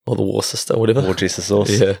or the Worcester, whatever. Worcester sauce.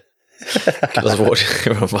 Yeah.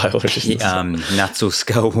 Everyone buy Worcester sauce. Nuts or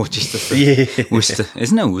skull, Worcester. Yeah. Worcester.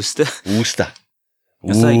 Isn't it Worcester? Worcester.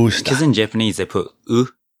 It's like, Worcester. because in Japanese they put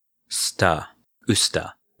usta.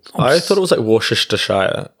 I thought it was like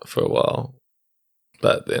Worcestershire for a while.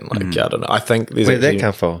 But then, like, I don't know. I think there's Where did that actually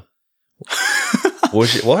come from?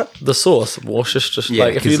 What? the sauce, Worcestershire. Yeah,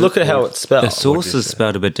 like, if you 'cause look at how it's spelled. The sauce is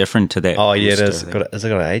spelled a bit different to that. Oh, yeah, it Worcester, is. I think. Has it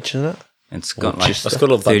got an H in it? It's got like It's got a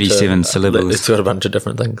bunch 37 of, syllables. It's got a bunch of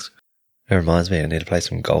different things. It reminds me, I need to play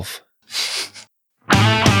some golf.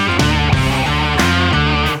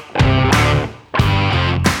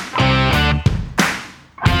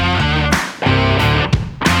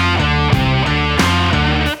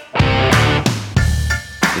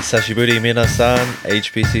 Sashiburi minasan,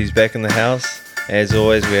 HPC's back in the house. As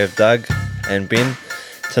always, we have Doug and Ben.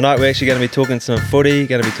 Tonight we're actually going to be talking some footy,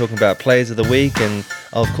 going to be talking about plays of the week, and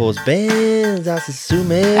of course, Ben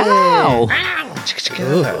Zasasume. Ow!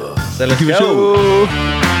 So let's go.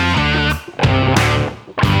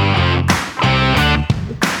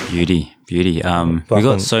 Beauty. We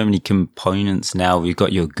got so many components now. We've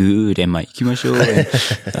got your good and my ikimasho.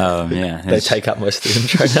 Yeah. They take up most of the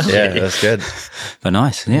intro now. Yeah, that's good. But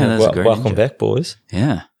nice. Yeah, that's a great Welcome intro. back, boys.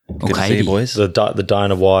 Yeah. Good to see you, boys. The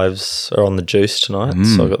Diner wives are on the juice tonight,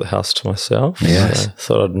 so I got the house to myself. Yes.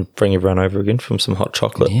 Thought I'd bring everyone over again from some hot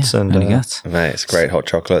chocolates and guts. Mate, it's great hot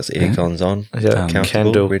chocolates. Aircon's on.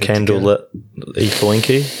 candle ready to go. lit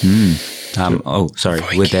e-flinky. Sorry.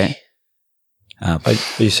 With that, Are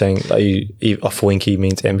you saying off winky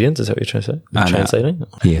means ambience? Is that what you're trying to say? No. Translating?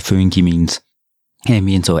 yeah, fuinki means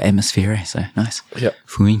ambience or atmosphere. So nice. Yeah.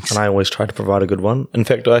 Fuinks. And I always try to provide a good one. In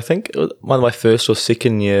fact, I think it was one of my first or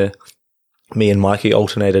second year, me and Mikey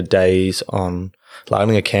alternated days on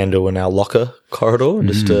lighting a candle in our locker corridor.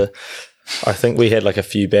 Just to, I think we had like a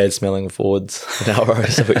few bad smelling forwards in our row,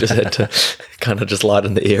 so we just had to kind of just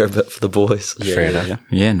lighten the air a bit for the boys. Fair enough.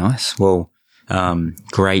 Yeah, nice. Well,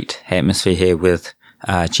 great atmosphere here with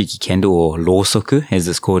Chiki Kendo or Rosoku, as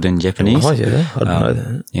it's called in Japanese. Oh, yeah. I didn't know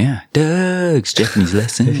that. Yeah, Doug's Japanese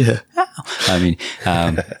lesson. Yeah. I mean,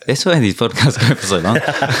 that's why these podcasts go for so long.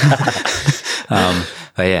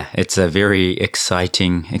 But yeah, it's a very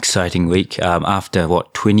exciting week. After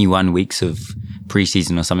 21 weeks of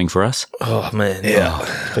preseason or something for us. Oh, man. Yeah. I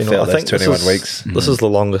think 21 weeks. This is the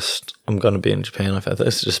longest I'm going to be in Japan. I've had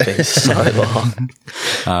this. It's just been so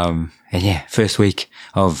long. And yeah, first week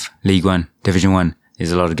of League One, Division 1.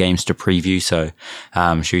 There's a lot of games to preview, so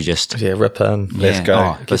should we just... Yeah, rip in. Let's go.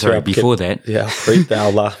 Oh, but sorry, before that... Yeah, we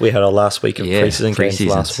had our last week of preseason games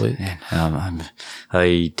last week. Man,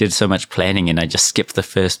 I did so much planning and I just skipped the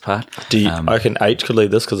first part. I reckon H could lead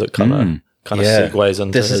this because it kind of segues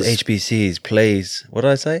into This is HBC's plays. What did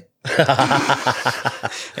I say?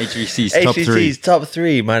 HBC's top three. HBC's top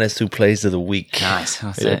three minus 2 plays of the week. Nice.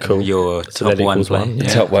 What's Yeah, that? cool. Your So top that one equals play. one. Yeah.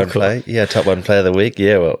 Top one play. Yeah, top one play of the week.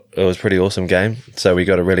 Yeah, well, it was a pretty awesome game. So we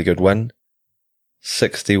got a really good win.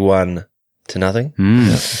 61-0.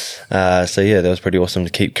 So yeah, that was pretty awesome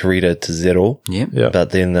to keep Kurita to 0. Yep. Yeah.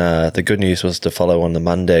 But then the good news was to follow on the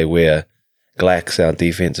Monday where Glax, our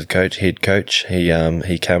defensive coach, head coach, he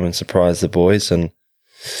came and surprised the boys, and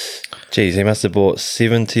geez, he must have bought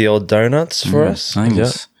 70 odd donuts for us. I think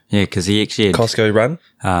it's- yeah, because he actually had Costco run.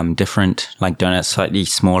 different like donuts, slightly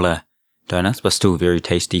smaller donuts, but still very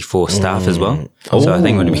tasty for staff as well. So I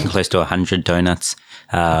think it would have been close to 100 donuts.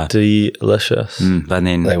 Delicious. But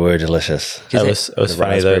then They were delicious. It was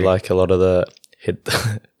funny though, raspberry. like a lot of the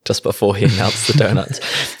just before he announced the donuts,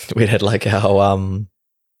 we'd had like our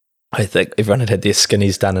I think everyone had their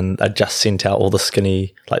skinnies done, and I just sent out all the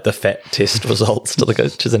skinny, like the fat test results to the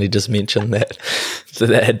coaches, and he just mentioned that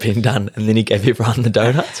that had been done, and then he gave everyone the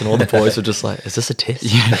donuts, and all the boys were just like, "Is this a test?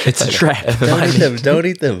 yeah, it's a trap. Don't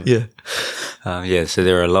eat them. Yeah, So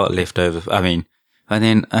there are a lot left over. I mean, and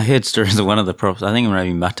then I heard stories of one of the props. I think it might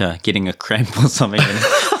be Mata getting a cramp or something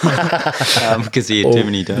because he had too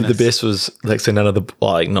many donuts. The best was like, so none of the,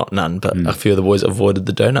 like not none, but a few of the boys avoided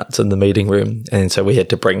the donuts in the meeting room, and so we had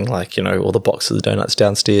to bring like, you know, all the boxes of donuts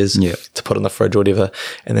downstairs to put in the fridge or whatever.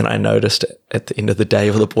 And then I noticed at the end of the day,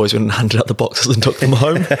 all the boys went and hunted out the boxes and took them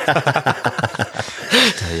home.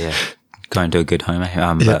 So yeah, going to a good home.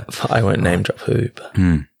 But I won't name drop who. But.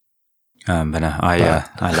 But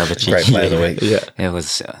I love a cheeky. Great play of the week. Yeah. That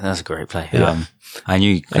was a great play. Yeah. I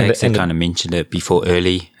knew Alex had and kind of mentioned it before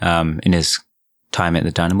early in his time at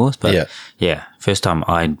the Dynamos, but first time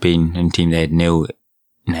I'd been in a team that had nil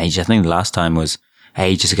in age. I think the last time was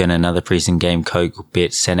ages ago in another preseason game. Coke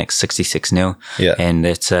beat Sanex 66-0. Yeah. And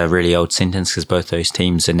it's a really old sentence because both those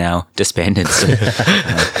teams are now disbanded. So,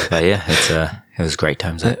 but yeah, it It was great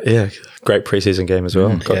times. Yeah, great preseason game as well.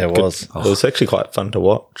 Yeah, it was. It was actually quite fun to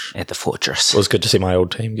watch. At the Fortress. It was good to see my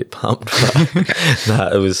old team get pumped.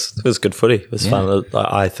 It was good footy. It was fun.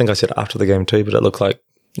 I think I said after the game too, but it looked like,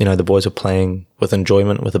 the boys were playing with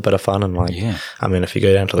enjoyment, with a bit of fun. And I mean, if you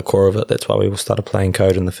go down to the core of it, that's why we all started playing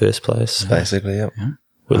Code in the first place. Basically, yeah.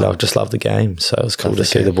 We just love the game. So it was cool to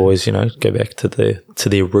see the boys, go back to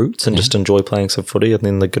their roots and just enjoy playing some footy, and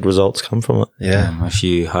then the good results come from it. Yeah. A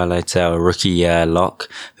few highlights, our rookie Locke,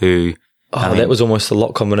 who... that was almost the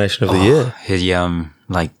lock combination of the year.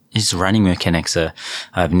 His running mechanics are...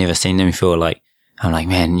 I've never seen them before, I'm like,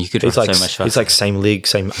 man, you could run so much faster. He's like same leg,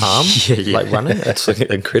 same arm, running. That's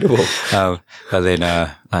incredible. But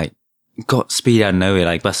then, got speed out of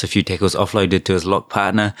nowhere, busts a few tackles, offloaded to his lock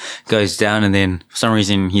partner, goes down, and then for some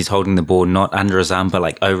reason he's holding the ball not under his arm,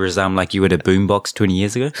 but over his arm, like you would a boombox 20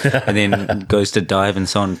 years ago, and then goes to dive, and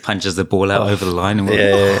someone punches the ball out over the line. And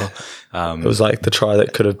it was like the try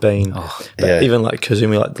that could have been. Even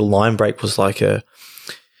Kazumi, the line break was like a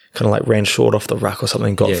kind of ran short off the ruck or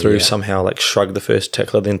something, got through somehow, shrugged the first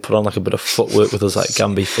tackler, then put on a bit of footwork with his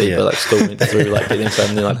Gumby feet, but still went through, beating him,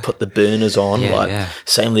 and then put the burners on,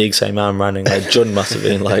 same leg, same arm running. Jun must have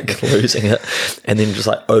been losing it, and then just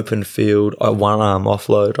open field, one arm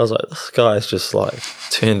offload. I was like, this guy's just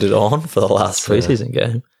turned it on for the last preseason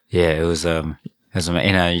game. Yeah, it was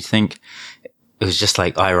you think. It was just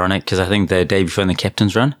ironic because I think the day before in the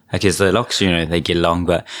captain's run, because the locks, they get along,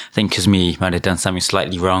 but I think Kuzumi might have done something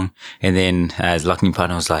slightly wrong. And then his locking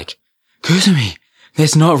partner was like, Kuzumi,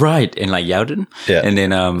 that's not right. And yelled at him. Yeah. And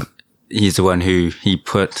then, he's the one who he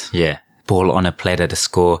put, ball on a platter to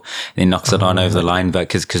score, then knocks it on over the line. But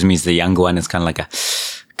because Kuzumi's the younger one, it's kind of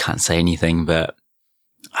can't say anything, but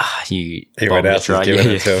everyone else is giving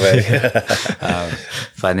it to him.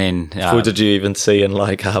 But then, what did you even see in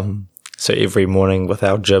so every morning with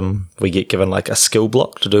our gym, we get given a skill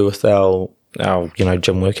block to do with our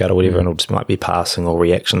gym workout or whatever, and it just might be passing or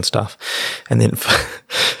reaction stuff. And then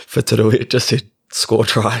for Turu, it just said score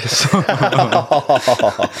tries.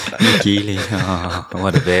 Keely,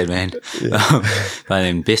 what a bad man. But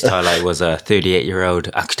then best highlight was a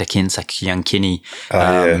 38-year-old Akuta Kensak, young Kenny,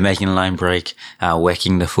 making a line break,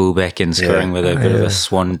 whacking the fullback and scoring with a bit of a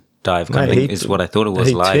swan dive is what I thought it was.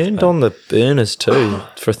 He turned on the burners too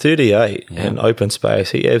for 38 in open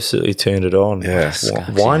space. He absolutely turned it on.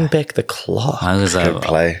 Wind back the clock. I was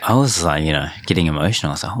getting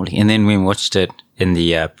emotional. I was like, holy. And then when we watched it in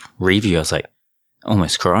the review, I was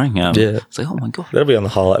almost crying. It's oh my god, that'll be on the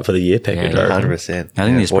highlight for the year package. 100%. I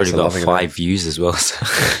think there's probably got 5 views as well. So.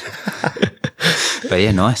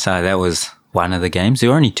 But nice. That was one of the games. There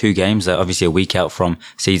were only 2 games, obviously a week out from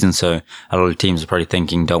season, so a lot of teams are probably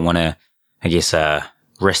thinking don't want to,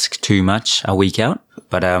 risk too much a week out.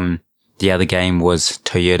 But the other game was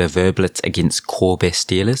Toyota Verblitz against Kobe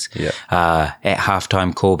Steelers. At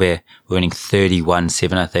halftime, Kobe were winning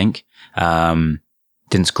 31-7, I think.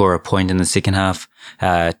 Didn't score a point in the second half.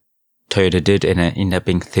 Toyota did, and it ended up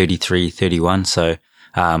being 33-31. So,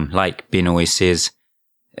 like Ben always says,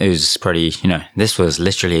 it was pretty, this was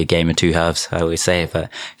literally a game of 2 halves, I always say it, but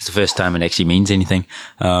it's the first time it actually means anything.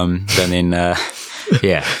 But then,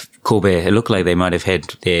 Kobe, it looked like they might have had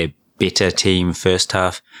their better team first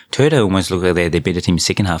half. Toyota almost looked like they had their better team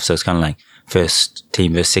second half, so it's kind of first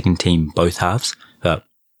team versus second team, both halves. But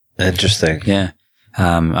interesting. Yeah.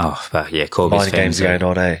 Kobe's fans. Games going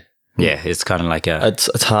on, eh? Yeah, it's kind of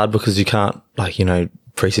it's hard because you can't,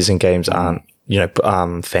 preseason games aren't,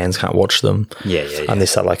 fans can't watch them.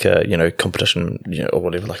 Unless they're a, competition, or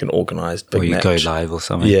whatever, an organised big match. Or you go live or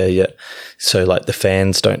something. Yeah. So, the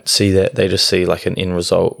fans don't see that. They just see, an end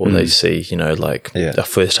result, or they see, a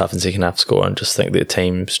first half and second half score and just think their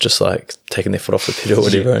team's just, taking their foot off the pedal or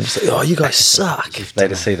whatever and just you guys suck. They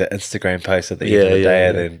just see the Instagram post at the end of the day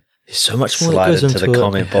and then there's so much more slide that goes into the it.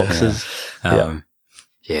 comment boxes.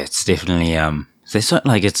 It's definitely, it's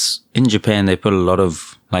not it's in Japan, they put a lot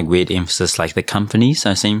of weird emphasis, the companies,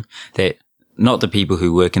 I seem that not the people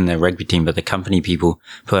who work in the rugby team, but the company people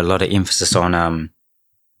put a lot of emphasis on,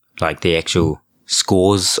 the actual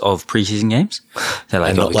scores of preseason games. They're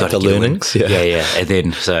and not the learnings. Yeah. And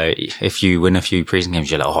then, so if you win a few preseason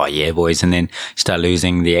games, you're like, oh yeah, boys. And then start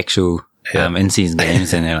losing the actual, in-season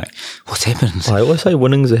games and they're like, what's happened? I always say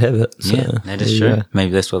winning's a habit. So, yeah, that is true.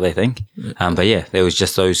 Maybe that's what they think. But there was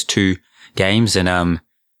just those 2 games and,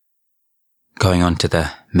 going on to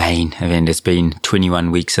the main event, it's been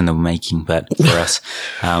 21 weeks in the making, but for us,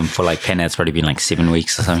 for Penna, it's probably been 7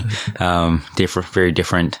 weeks or something. Very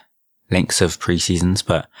different lengths of pre-seasons,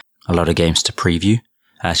 but a lot of games to preview.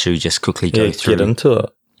 Should we just quickly go through? Get into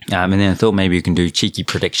it. And then I thought maybe we can do cheeky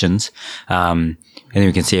predictions. And then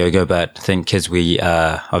we can see how we go. But I think because we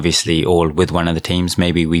are obviously all with one of the teams,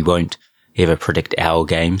 maybe we won't ever predict our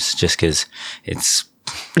games just because it's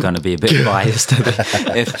going to be a bit biased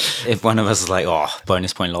if one of us is like, oh,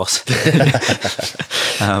 bonus point loss.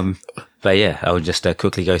 But yeah, I'll just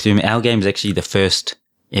quickly go through. Our game is actually the first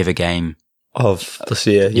ever game of this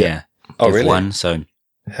year. Yeah. Oh, really? Won, so.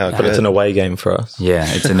 But it's an away game for us. Yeah,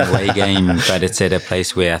 it's an away game, but it's at a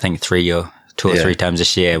place where I think 2 or 3 times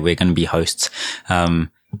this year we're going to be hosts. And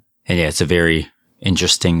yeah, it's a very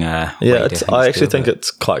interesting. I actually think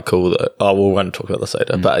it's quite cool that. Oh, we won't talk about this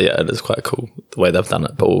later, but yeah, it is quite cool the way they've done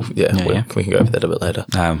it. But we can go over that a bit later.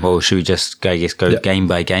 Well, should we just go game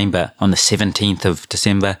by game? But on the 17th of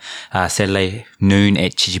December, Saturday noon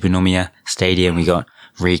at Chichibunomiya Stadium, we got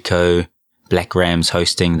Ricoh Black Rams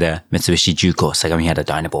hosting the Mitsubishi Juko Sagamihara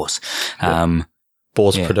Dynaboars.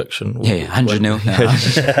 Balls prediction.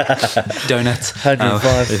 100-0. Donuts.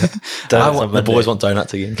 105. The boys want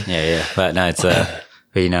donuts again. Yeah. But no, it's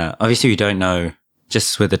obviously we don't know,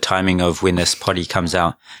 just with the timing of when this potty comes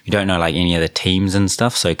out, we don't know like any of the teams and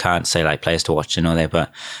stuff, so can't say like players to watch and all that.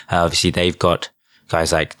 But obviously they've got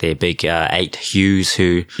guys like their big 8 Hughes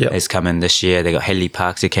who has come in this year. They got Haley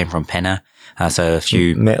Parks who came from Penna. So a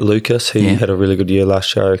few Matt Lucas, he had a really good year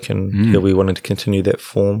last year. I reckon we wanted to continue that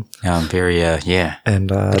form. Very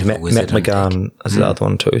and Matt McGann is the other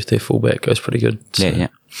one too. Their fullback goes pretty good. So. Yeah.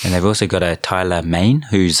 And they've also got a Tyler Main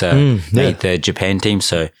who's made the Japan team.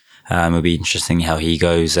 So it'll be interesting how he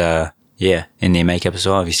goes. In their makeup as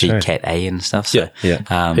well. Obviously Cat A and stuff. So he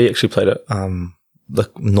actually played at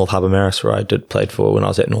the North Harbour Maris, where I played for when I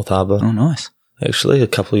was at North Harbour. Oh, nice. Actually, a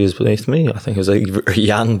couple of years beneath me. I think he was a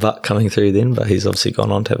young buck coming through then, but he's obviously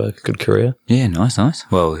gone on to have a good career. Yeah, nice.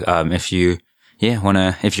 Well, if you're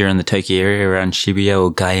in the Tokyo area around Shibuya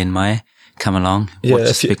or Gaenmai, come along, watch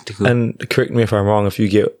the spectacle. And correct me if I'm wrong, if you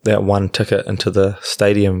get that one ticket into the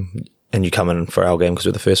stadium and you come in for our game because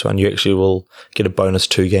we're the first one, you actually will get a bonus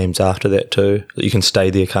 2 games after that too. You can stay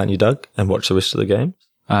there, can't you, Doug, and watch the rest of the game?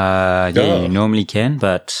 You normally can,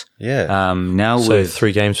 but now with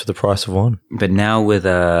 3 games for the price of 1. But now with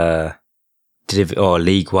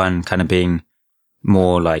League One kind of being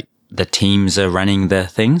more like the teams are running the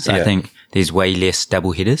things, I think there's way less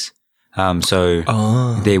double headers.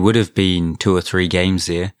 There would have been 2 or 3 games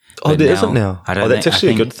there. Oh, there isn't now. That's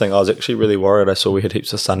actually a good thing. I was actually really worried. I saw we had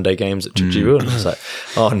heaps of Sunday games at Chichibu, and I was like,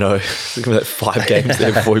 oh no, there's going to be like 5 games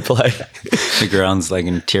there before we play. The ground's like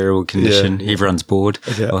in terrible condition. Yeah. Everyone's bored.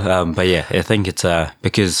 Yeah. But yeah, I think it's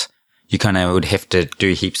because you kind of would have to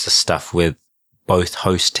do heaps of stuff with both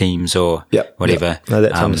host teams or whatever. No,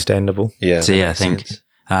 that's understandable. Yeah. So yeah, I think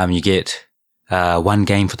you get 1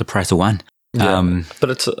 game for the price of 1. But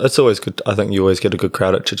it's always good. I think you always get a good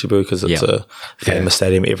crowd at Chichibu because it's a famous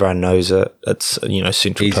stadium. Everyone knows it. It's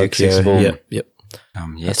central easy, Tokyo. Accessible. Yep.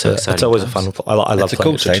 It's always a fun. I love it's a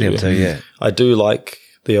cool stadium too. Yeah, I do like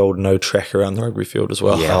the old no track around the rugby field as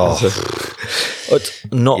well. Yeah. It's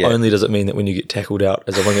not only does it mean that when you get tackled out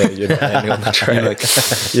as a winger, you're not landing on the track.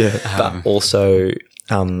 But also.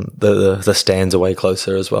 The stands are way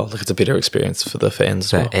closer as well. Like it's a better experience for the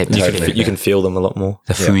fans as well. You can feel them a lot more.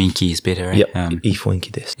 The fuinki is better, right? Yep.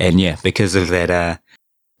 Fuinki desu. And because of that,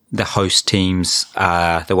 the host teams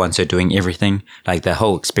are the ones who are doing everything. Like the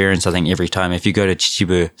whole experience, I think every time, if you go to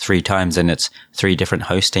Chichibu 3 times and it's 3 different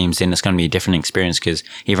host teams, then it's going to be a different experience because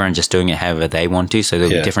everyone's just doing it however they want to. So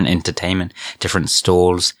there'll be different entertainment, different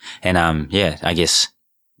stalls. And, I guess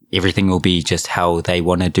everything will be just how they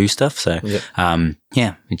want to do stuff. So,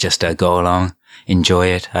 just go along, enjoy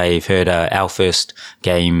it. I've heard our first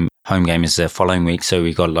home game is the following week, so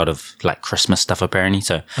we got a lot of like Christmas stuff apparently.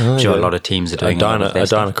 So, a lot of teams are doing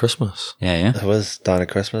Dyna Christmas. Yeah. It was Dyna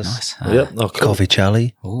Christmas. Nice. Cool. Coffee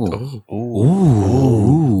Charlie. Ooh.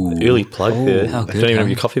 Early plug there. How I good, don't even have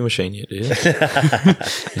your coffee machine yet, do you?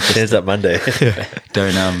 Here's up Monday.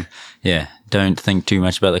 Don't think too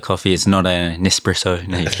much about the coffee. It's not a Nespresso.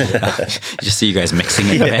 No, just see you guys mixing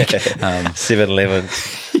it back. 7-Eleven.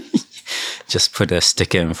 Just put a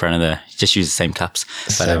sticker in front of just use the same cups.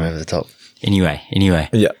 Same over the top. Anyway.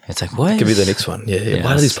 Yeah. It's like, why? Give me the next one. Yeah.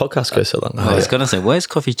 Why do these podcasts go so long? I was going to say, why is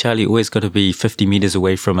Coffee Charlie always got to be 50 meters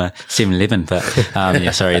away from a 7-Eleven? But,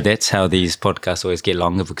 sorry, that's how these podcasts always get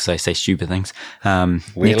longer because I say stupid things.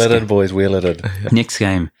 Wheel it in, boys, wheel it in. Next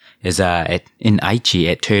game is in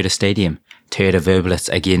Aichi at Toyota Stadium. Toyota Verblitz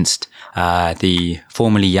against the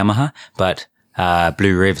formerly Yamaha, but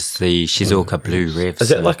Blue Revs, the Shizuoka Blue Revs. Is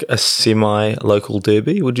that like a semi-local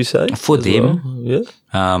derby, would you say? For them. Well?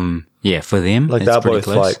 Yeah. For them. Like they're both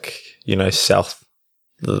close. Like,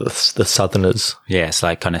 the Southerners. Yeah, it's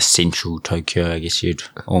like kind of central Tokyo, I guess you'd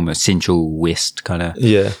almost central west kind of.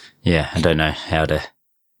 Yeah. Yeah, I don't know how to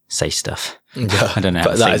say stuff. Yeah. I don't know.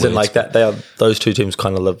 But that isn't like that. Those two teams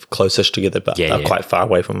kind of live closest together, but they're quite far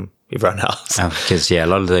away from everyone else. Because, a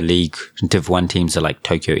lot of the league Div 1 teams are like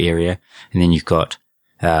Tokyo area. And then you've got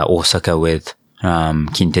Osaka with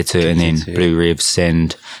Kintetsu and then Blue Revs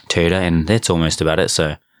and Toyota. And that's almost about it.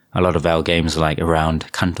 So a lot of our games are like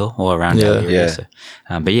around Kanto or around our area. So,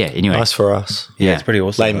 but yeah, anyway. Nice for us. Yeah, it's pretty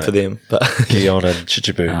awesome. Lame for them. But Gion and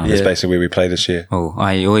Chichibu. That's basically where we play this year. Oh,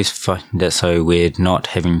 I always find that so weird not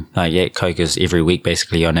having, Coke is every week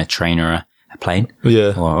basically on a train or a plane.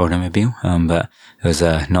 Yeah. Or automobile. But it was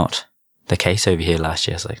not the case over here last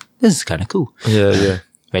year. It's like, this is kind of cool. Yeah.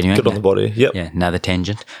 But anyway, good on the body. Yep. Yeah, another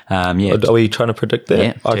tangent. Are we trying to predict that?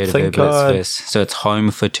 Yeah, I think first. So it's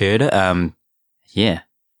home for Toyota. Yeah.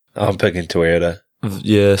 I'm picking Toyota.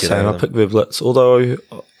 Yeah, same. I picked Vivlets. Although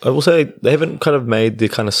I will say they haven't kind of made the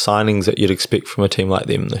kind of signings that you'd expect from a team like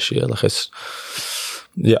them this year. Like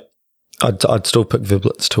I'd still pick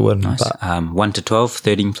Vivlets to win. Nice. But 1 to 12,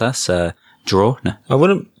 13 plus, draw. No. I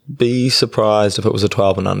wouldn't be surprised if it was a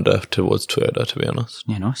 12 and under towards Toyota, to be honest.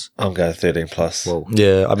 Yeah, nice. I'm going 13 plus. Whoa.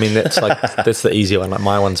 Yeah, I mean that's that's the easy one. Like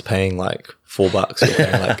my one's paying like $4. You're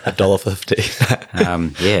paying like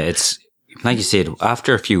 $1.50. Yeah, it's like you said.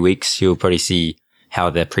 After a few weeks, you'll probably see how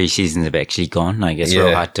the preseasons have actually gone. Like it's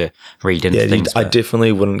real hard to read into things. I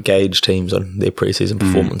definitely wouldn't gauge teams on their preseason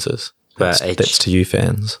performances. But that's to you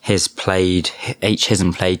fans. H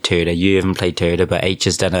hasn't played Toyota. You haven't played Toyota, but H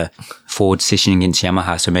has done a forward session against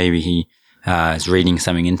Yamaha, so maybe he is reading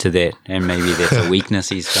something into that, and maybe that's a weakness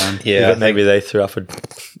he's found. Yeah, maybe they threw up a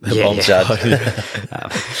bomb judge.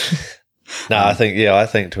 No, I think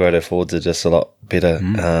Toyota forwards are just a lot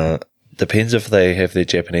better. Depends if they have their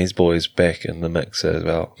Japanese boys back in the mix as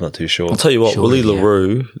well. I'm not too sure. I'll tell you what, Willie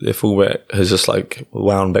LaRue, their fullback, has just like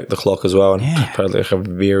wound back the clock as well, and probably like a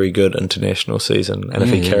very good international season. And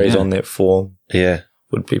if he carries on that form,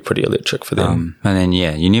 would be pretty electric for them. And then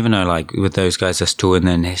you never know. Like with those guys that's still in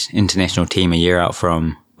the international team a year out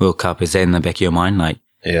from World Cup, is that in the back of your mind? Like,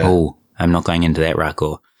 oh, I'm not going into that ruck,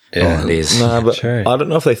 or but I don't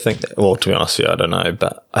know if they think that, well, to be honest, I don't know,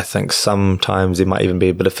 but I think sometimes there might even be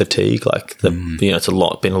a bit of fatigue. Like it's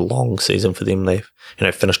been a long season for them. They've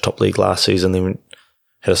finished top league last season, then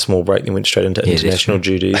had a small break, then went straight into international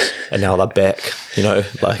duties, and now they're back.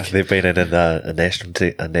 They've been in a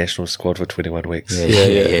national squad for 21 weeks.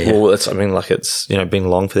 Yeah. Well, it's been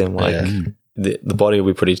long for them. Like the body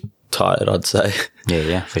will be pretty tired, I'd say.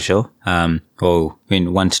 Yeah, for sure. Well,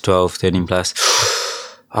 1 to 12, 13 plus.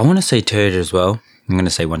 I want to say Toyota as well. I'm going to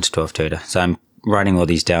say 1 to 12 Toyota. So I'm writing all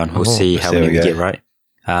these down. We'll see how many we get right.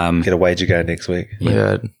 Get a wager going next week.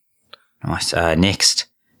 Yeah. Nice. Next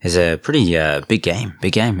is a pretty big game.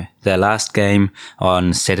 The last game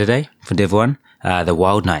on Saturday for Div 1. The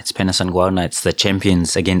Wild Knights, Panasonic Wild Knights, the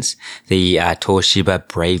champions against the Toshiba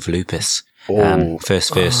Brave Lupus.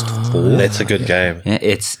 First four. That's a good game. Yeah,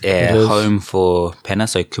 it's home for Pana,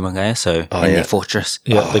 so Kumagaya, so in their fortress.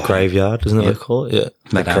 Yeah, the graveyard, isn't it they call it? Yeah.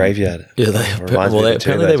 The graveyard. Yeah,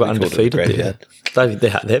 apparently they were undefeated there. They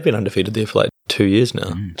have been undefeated there for like 2 years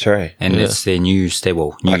now. True. And it's their new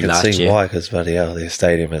stable. I can see why, because their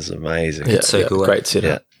stadium is amazing. It's so cool. Great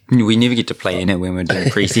setup. We never get to play in it when we're doing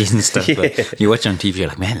preseason stuff, but you watch on TV, you're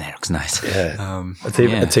like, man, that looks nice. Yeah.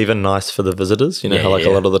 It's even nice for the visitors. A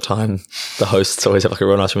lot of the time, the hosts always have like a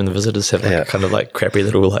real nice room, and the visitors have like a kind of like crappy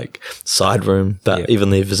little like side room. But even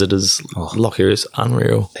their visitors' locker is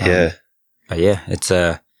unreal. But it's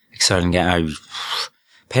a exciting game.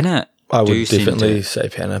 Pana, I would definitely say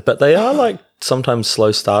Pana, but they are like sometimes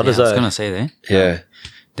slow starters. I was going to say that. Yeah.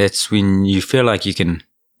 That's when you feel like you can.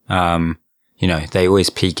 They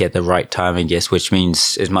always peak at the right time, I guess, which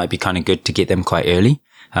means it might be kind of good to get them quite early.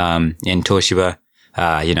 And Toshiba,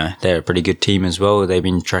 they're a pretty good team as well. They've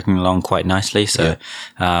been tracking along quite nicely. So,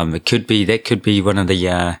 that could be one of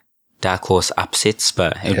the, dark horse upsets,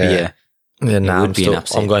 but it would be an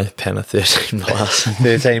upset. I'm going Pana 13 plus.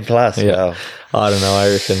 13 plus. Yeah. Wow. I don't know. I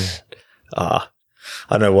reckon, I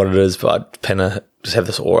don't know what it is, but Pana just have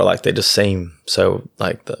this aura, like they just seem so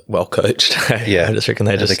like well coached. Yeah, I just reckon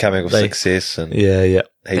they're coming with success and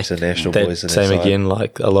heaps of national boys. Same again,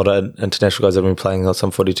 like a lot of international guys have been playing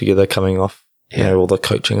some footy together, coming off all the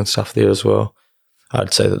coaching and stuff there as well.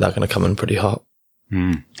 I'd say that they're going to come in pretty hot.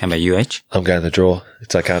 How about you, H? I'm going to draw.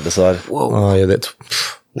 I can't decide. Whoa! Oh yeah,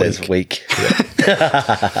 that's weak.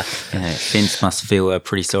 Fence must feel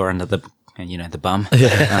pretty sore under the bum,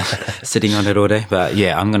 sitting on it all day. But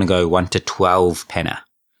I'm going to go 1 to 12 Pana.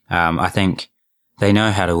 I think they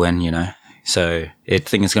know how to win, so I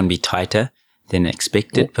think it's going to be tighter than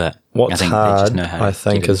expected. But what's I think hard, they just know how to I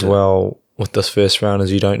think, get as into it. well with this first round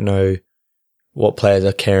is you don't know what players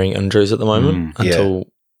are carrying injuries at the moment until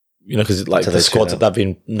because like Until the they squads turn that they've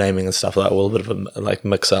been naming and stuff like that, all a bit of a like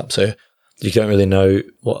mix up. So you don't really know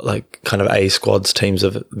what like kind of A squads teams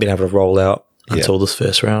have been able to roll out until this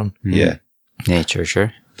first round. Yeah. Yeah, true.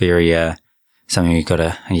 Very something we've got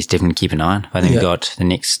to, I guess, definitely keep an eye on. I think we've got the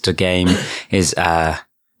next game is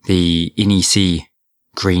the NEC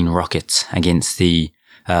Green Rockets against the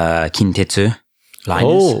Kintetsu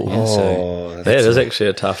Liners. That is actually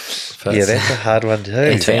a tough first. Yeah, that's a hard one too.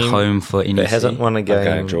 It's at home for NEC. It hasn't won a I'm going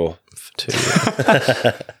game draw. for 2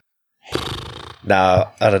 years. No,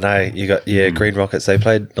 I don't know. You got Green Rockets. They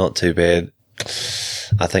played not too bad.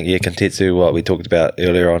 I think Kintetsu, what we talked about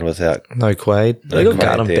earlier on, without No Quaid. They got Quaid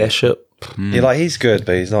Garden there. Bishop. like he's good,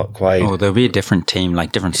 but he's not quite. Oh, there'll be a different team,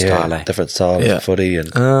 like different style. Different style of footy,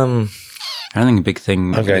 and I think a big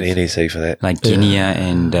thing. I'm going with, NEC for that. like Guinea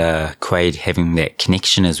and Quaid having that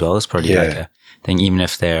connection as well is probably like a thing. Even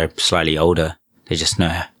if they're slightly older, they just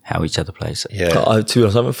know how each other plays. Yeah, to be honest, I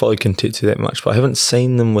haven't followed Kintetsu that much, but I haven't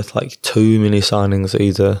seen them with like too many signings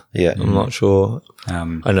either. yeah. I'm not sure.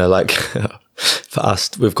 I know, like for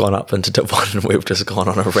us, we've gone up into Div 1 and we've just gone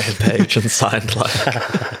on a rampage and signed like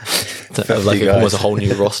almost a whole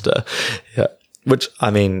new roster. Yeah. Which, I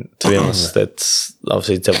mean, to be honest, that's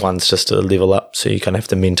obviously Div 1's just a level up, so you kind of have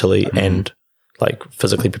to mentally and like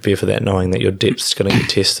physically prepare for that, knowing that your depth's going to get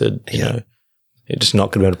tested. You know, you're just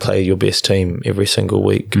not going to be able to play your best team every single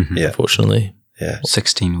week, unfortunately. Yeah,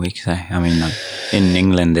 16 weeks. I mean, like, in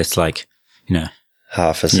England, it's like,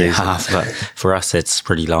 half a season. half. But for us, it's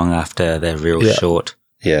pretty long after they're real short.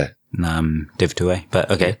 Yeah, Div 2A. But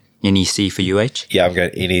okay, NEC for UH. yeah. I'm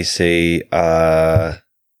going NEC.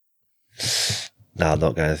 No, I'm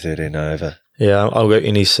not going 13 over. Yeah, I'll go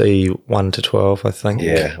NEC 1 to 12, I think.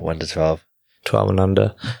 Yeah, 1 to 12. 12 and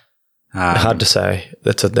under. Hard to say.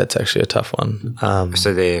 That's actually a tough one.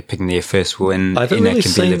 So they're picking their first win in a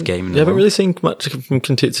competitive game. You haven't really seen much from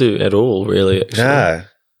Kintetsu at all, really. Actually.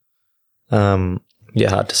 No. Yeah,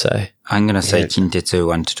 hard to say. I'm going to say Kintetsu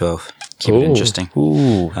 1 to 12. Keep it interesting.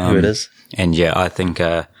 Ooh, who it is. And yeah, I think...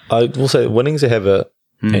 I will say winnings have and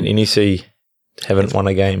NEC haven't won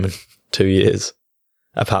a game in 2 years.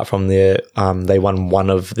 Apart from they won one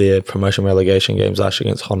of their promotion relegation games last year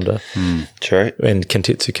against Honda. True. And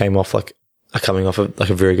Kintetsu coming off a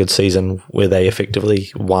very good season where they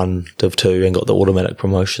effectively won Div 2 and got the automatic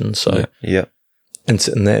promotion. So yeah.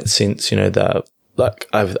 in that sense,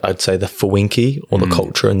 I'd say the Fawinki or the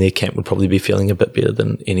culture in their camp would probably be feeling a bit better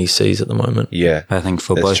than NEC's at the moment. Yeah. I think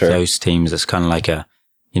for both those teams, it's kind of like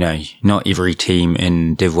not every team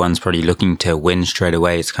in Div 1's probably looking to win straight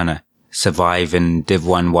away. It's kind of survive in Div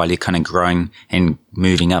 1 while you're kind of growing and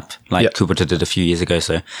moving up like Kubota did a few years ago.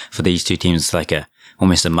 So for these two teams, it's like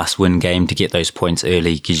almost a must-win game to get those points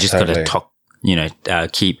early. You just got to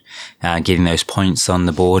keep getting those points on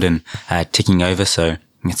the board and ticking over. So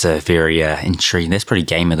it's a very intriguing. That's pretty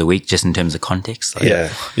game of the week just in terms of context. So.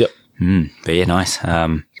 Yeah. Yep. But yeah, nice.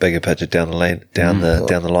 Bigger picture down the lane, down the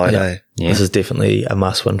line. Yeah. Yeah. This is definitely a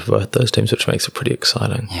must win for both those teams, which makes it pretty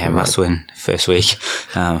exciting. Yeah, must win first week.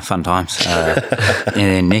 Fun times. And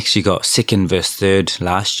then next you got second versus third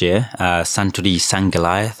last year. Suntory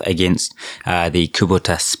Sangoliath against the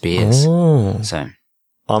Kubota Spears. Oh. So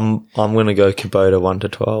I'm going to go Kubota 1 to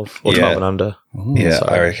 12 or 12 and under. Yeah,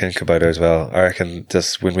 I reckon Kubota as well. I reckon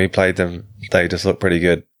just when we played them, they just look pretty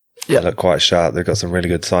good. Yeah, they look quite sharp. They've got some really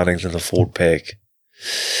good signings in the forward pack.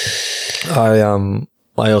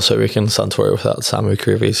 I also reckon Suntory without Samu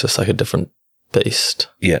Krevi is just like a different beast.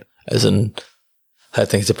 Yeah. As in, I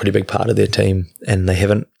think it's a pretty big part of their team, and they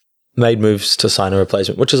haven't made moves to sign a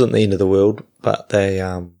replacement, which isn't the end of the world, but they,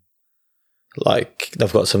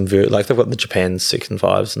 they've got some they've got the Japan 6 and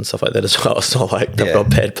 5s and stuff like that as well. It's not like they've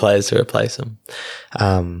got bad players to replace them.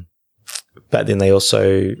 But then they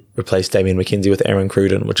also replaced Damien McKenzie with Aaron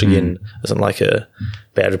Cruden, which again isn't like a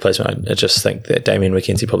bad replacement. I just think that Damien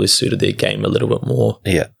McKenzie probably suited their game a little bit more.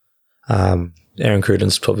 Yeah. Aaron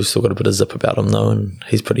Cruden's probably still got a bit of zip about him though, and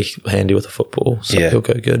he's pretty handy with the football, so he'll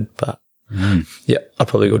go good. But I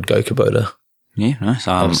probably would go Kubota. Yeah, nice.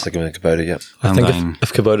 I'm sticking with Kubota, yeah. I think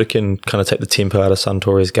if Kubota can kind of take the tempo out of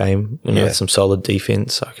Suntory's game, with some solid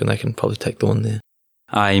defense, I reckon they can probably take the one there.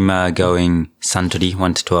 I'm going Suntory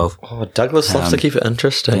 1 to 12. Oh, Douglas loves to keep it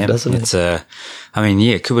interesting, doesn't he? It's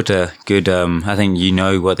Kubota good. I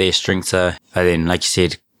think what their strengths are. But then, like you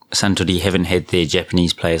said, Suntory haven't had their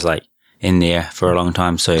Japanese players in there for a long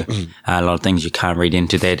time, so a lot of things you can't read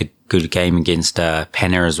into. They had a good game against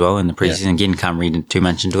Panna as well in the preseason. Again, can't read too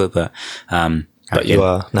much into it, but But you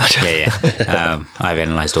are. No. Yeah. I've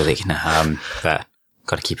analysed all that. But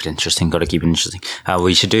got to keep it interesting.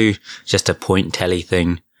 We should do just a point tally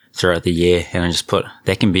thing throughout the year, and I just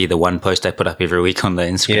that can be the one post I put up every week on the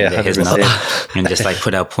Instagram that has nothing, and just like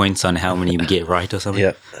put our points on how many we get right or something.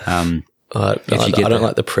 Yeah. I don't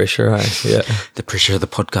like the pressure. Yeah. The pressure of the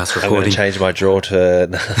podcast recording. I'm going to change my draw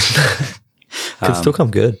to... Could still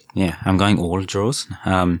come good. Yeah, I'm going all draws.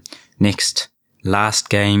 Next, last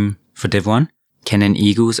game for Div 1, Cannon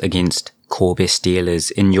Eagles against Kobe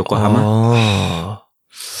Steelers in Yokohama. Oh,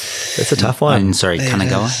 that's a tough one. Sorry,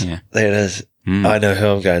 Kanagawa. Yeah. There it is. I know who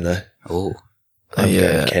I'm going though. Oh. I'm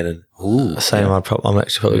going Cannon. Ooh. Same. I'm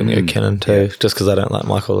actually probably going to go Cannon too, just because I don't like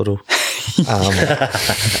Michael Little. Well,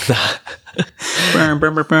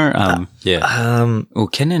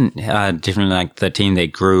 Cannon definitely like the team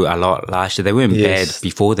that grew a lot last year. They weren't bad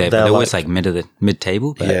before that, but they were always like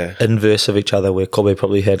mid-table. But inverse of each other, where Kobe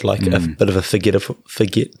probably had like a bit of a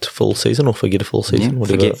forgetful season. Yeah,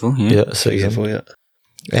 Forgetful, Yeah.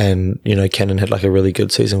 And, Cannon had like a really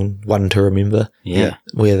good season, one to remember. Yeah.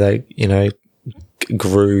 Where they,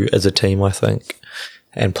 grew as a team, I think,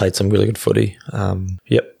 and played some really good footy. I'll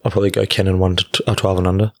probably go Cannon 1 to 12 and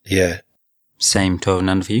under. Yeah. Same 12 and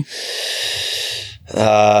under for you?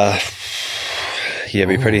 It'd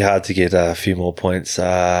be pretty hard to get a few more points.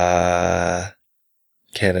 Cannon.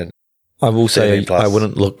 I will say I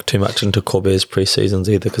wouldn't look too much into Corbett's pre-seasons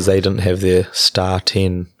either, because they didn't have their star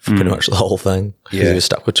 10 for pretty much the whole thing, because he was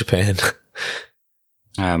stuck with Japan.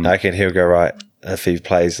 I reckon he'll go right if he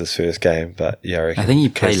plays this first game, but I think he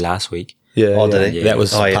played last week. Yeah, did he? That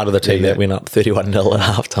was part of the team that went up 31-0 at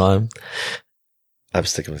half time. I'm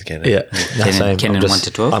sticking with Cannon. Yeah, same. Cannon 1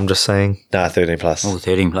 to 12? I'm just saying. 13 plus. Oh,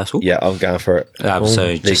 13 plus. Ooh. Yeah, I'm going for it. So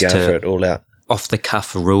they're just going for it all out.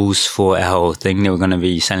 Off-the-cuff rules for our thing that we're going to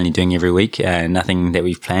be suddenly doing every week. Nothing that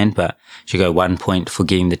we've planned, but you go 1 point for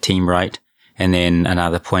getting the team right, and then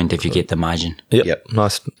another point if you get the margin. Yep.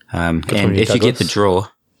 Nice. And if you get the draw,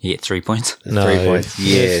 you get 3 points. 3 points.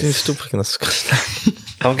 Yes. You're still picking this.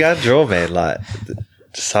 I'm going to draw, man. Like,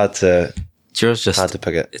 just hard to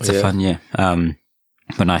pick it. It's a fun,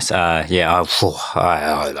 but nice. I'm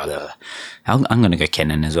going to go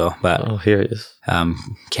Cannon as well. But here it is.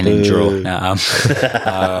 Cannon draw.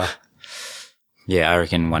 I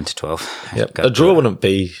reckon 1 to 12. Yep. A draw wouldn't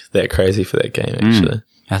be that crazy for that game, actually.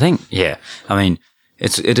 I think, I mean,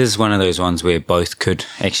 it is one of those ones where both could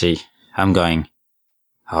actually. I'm going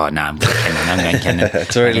Cannon.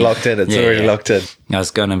 It's already locked in. Locked in. I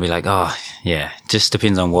was going to be like, just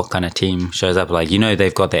depends on what kind of team shows up. Like,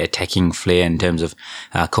 they've got that attacking flair in terms of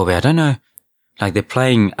Kobe. I don't know. Like, they're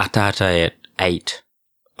playing Atata at 8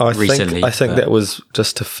 recently. I think that was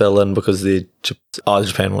just to fill in because the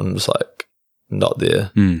Japan one was like not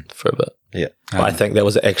there for a bit. Yeah. But I think that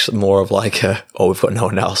was actually more of like we've got no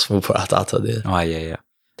one else. We'll put Atata there. Oh, yeah.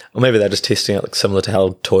 Or maybe they're just testing it, like similar to how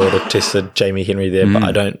Toyota tested Jamie Henry there, but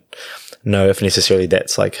I don't know if necessarily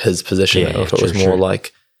that's like his position, or if it was more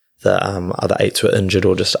like the other 8s were injured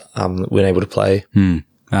or just weren't able to play.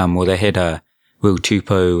 Well, they had Will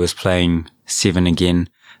Tupou was playing 7 again,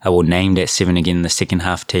 named at 7 again in the second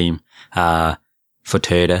half team for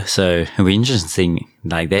Turda. So it'll be interesting.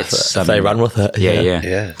 Like that's if they run with it.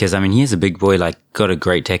 Yeah. Because he's a big boy. Like got a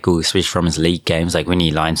great tackle, especially from his league games. Like when he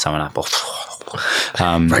lines someone up.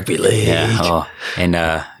 Rugby league.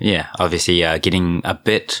 Obviously getting a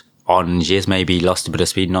bit on Jez, maybe lost a bit of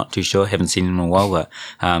speed, not too sure, haven't seen him in a while, but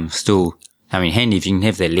still, handy if you can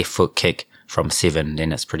have that left foot kick from 7,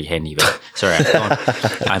 then it's pretty handy. But sorry,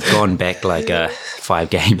 I've gone back like 5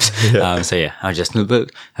 games. I just go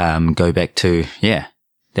back to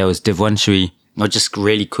that was Div 1. I'll just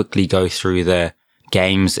really quickly go through the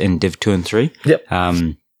games in Div 2 and 3. Yep.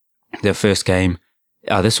 The first game,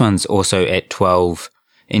 this one's also at 12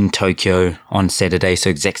 in Tokyo on Saturday, so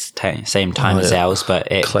exact same time as ours, but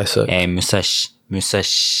at Musashi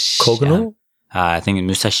Kogano? I think in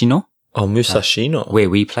Musashino. Oh, Musashino. Where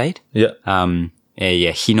we played. Yeah.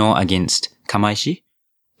 Hino against Kamaishi.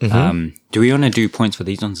 Do we want to do points for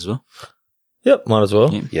these ones as well? Yep, might as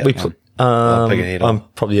well. Yeah. I'm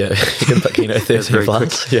probably, you can pick Hino 13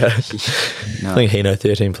 plus. Yeah. I think Hino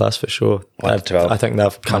 13 plus for sure. 1 to 12. I think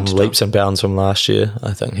they've come leaps and bounds from last year.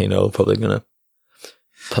 I think Hino are probably going to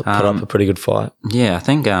put up a pretty good fight. Yeah, I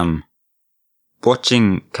think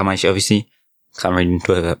watching Kamaishi, obviously, can't read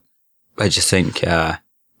into it, but I just think,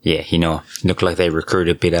 Hino look like they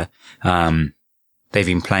recruited better. They've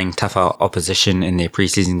been playing tougher opposition in their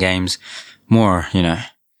preseason games. More,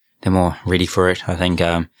 they're more ready for it. I think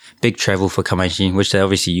big travel for Kamaishi, which they're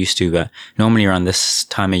obviously used to, but normally around this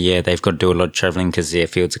time of year, they've got to do a lot of traveling because their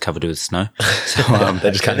fields are covered with snow. So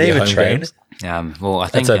they just can't even train. Well, I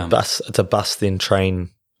think it's a bus. It's a bus, then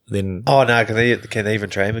train, then. Oh no! Can they even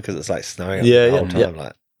train because it's like snowing Yeah, the whole yeah. time?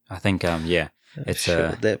 Like, I think it's shit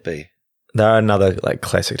would that be? They're another like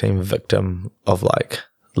classic team victim of like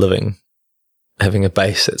having a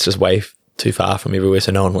base that's just way too far from everywhere,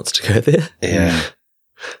 so no one wants to go there. Yeah.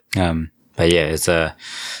 But yeah, it's a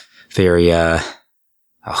very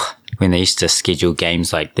when they used to schedule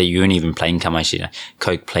games like that, you weren't even playing Kamashi.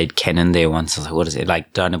 Coke played Cannon there once. I was like, what is it?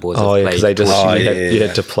 Like Dynaboys. Oh yeah, because they just you yeah.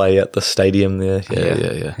 had to play at the stadium there.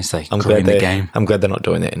 Yeah. It's like I'm glad the game. I'm glad they're not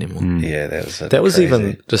doing that anymore. Yeah, that was crazy.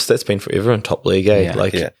 even just that's been forever in top league. Eh? Yeah.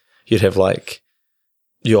 Like you'd have like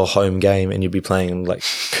your home game and you'd be playing like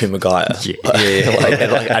Kumagaya,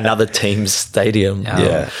 like another team's stadium.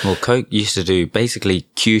 Well, Coke used to do basically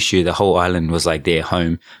Kyushu, the whole island was like their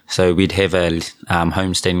home. So we'd have a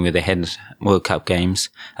home stadium where they had World Cup games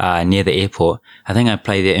near the airport. I think I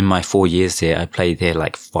played there in my 4 years there. I played there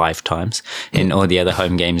like 5 times, and all the other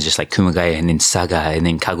home games just like Kumagaya and then Saga and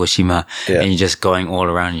then Kagoshima, and you're just going all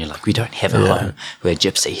around. And you're like, we don't have a home. We're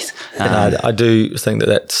gypsies. And I do think that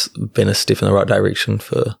that's been a step in the right direction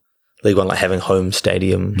for League One, like having home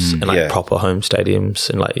stadiums and like proper home stadiums,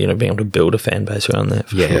 and like being able to build a fan base around that.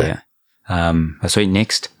 For sure. So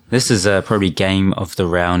next, this is probably game of the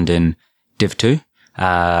round in Div 2.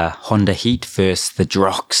 Honda Heat versus the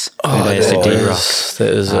Drox. That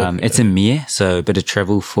is it's in Mir, so a bit of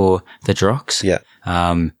travel for the Drox. Yeah.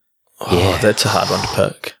 That's a hard one to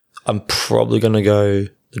pick. I'm probably going to go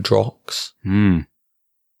the Drox.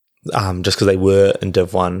 Just because they were in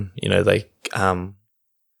Div 1, they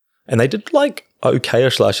and they did like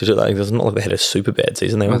okay-ish last year. Like, it's not like they had a super bad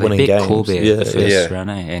season. They were winning games. The first round,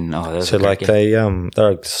 and so like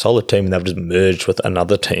they're a solid team, and they've just merged with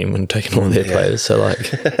another team and taken all their players. So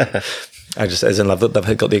like, I just as in love that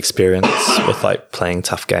they've got the experience with like playing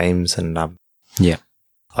tough games, and I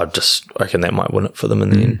just reckon that might win it for them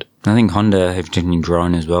in the end. I think Honda have been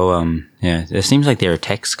growing as well. It seems like their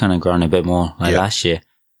attack's kind of grown a bit more like last year.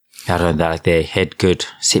 I don't know, like they had good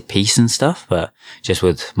set piece and stuff, but just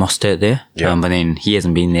with Mostert there. But then he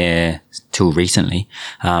hasn't been there till recently.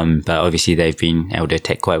 But obviously they've been able to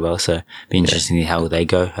attack quite well, so it'll be interesting to see how they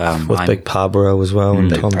go. With Big Parborough as well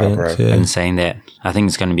and Tom Banks. I'm saying that I think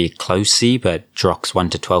it's going to be a close C, but Drox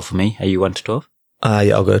 1 to 12 for me. Are you 1 to 12?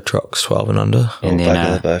 Yeah, I'll go Drox 12 and under. And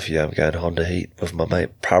then both. Yeah, I'm going Honda Heat with my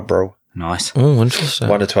mate Parborough. Nice. Oh, interesting.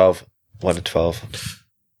 1 to 12. 1 to 12.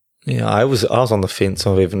 Yeah, I was on the fence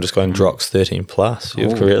of even just going Drox 13 plus.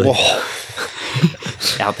 You've really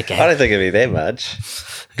out the game. I don't think it'd be that much.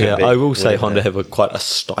 I will say Honda have quite a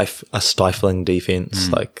stifling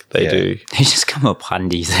defense. Like they do. They just come up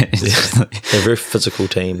handies. They're a very physical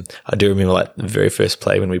team. I do remember like the very first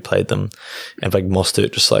play when we played them, and like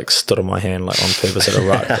Mostert just like stood on my hand like on purpose at a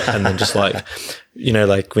ruck, and then just like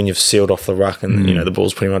like when you've sealed off the ruck and the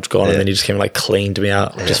ball's pretty much gone, and then he just came like cleaned me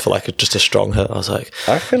out just for like just a strong hit. I was like,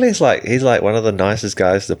 I feel he's like one of the nicest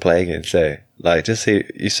guys to play against. Like just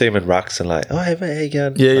you see him in rucks and like, oh hey mate, how you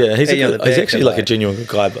going? Yeah. He's actually like a genuine good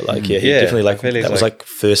guy, but like he definitely like that was like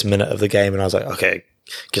first minute of the game, and I was like, okay,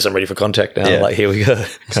 guess I'm ready for contact now. Like here we go.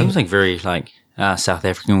 It seems like very like South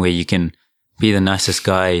African, where you can be the nicest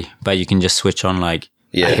guy, but you can just switch on like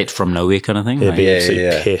a hit from nowhere kind of thing. Be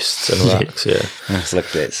absolute pests and rocks.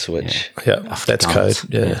 Flick that switch. Yeah, that's code.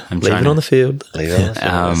 Yeah, I'm leaving on the field.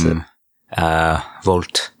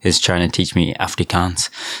 Volt is trying to teach me Afrikaans.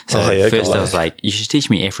 So first I was like, you should teach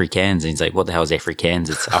me Afrikaans. And he's like, what the hell is Afrikaans?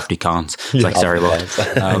 It's Afrikaans. It's like, sorry, Volt.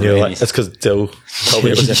 And you're like, that's because Dill told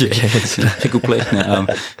me it was Afrikaans. Pickle play.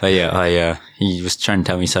 But he was trying to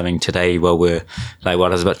tell me something today while I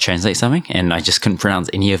was about to translate something, and I just couldn't pronounce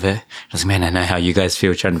any of it. I was like, man, I know how you guys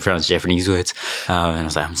feel trying to pronounce Japanese words. And I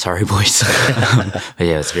was like, I'm sorry, boys. But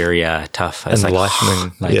yeah, it's very tough. It's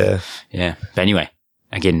enlightening. Yeah. But anyway.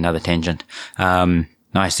 Again, another tangent.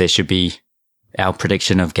 Nice. There should be our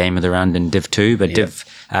prediction of game of the round in Div 2, but Div,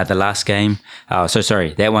 the last game.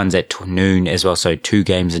 That one's at noon as well. So 2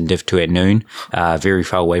 games in Div 2 at noon, very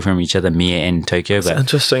far away from each other, Mir and Tokyo. It's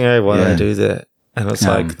interesting, why they do that. And it's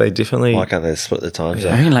like, they definitely... Why can't they split the times?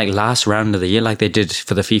 I mean, like last round of the year, like they did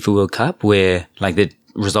for the FIFA World Cup, where like the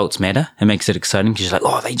results matter. It makes it exciting because you're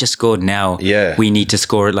like, they just scored now. Yeah. We need to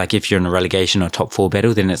score it. Like if you're in a relegation or top 4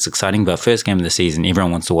 battle, then it's exciting. But first game of the season,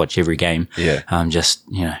 everyone wants to watch every game. Yeah. And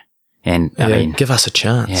I mean, give us a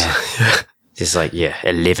chance. Yeah. There's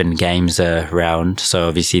 11 games around. So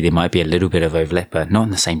obviously there might be a little bit of overlap, but not in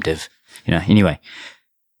the same div. Anyway,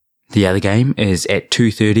 the other game is at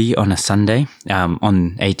 2:30 on a Sunday,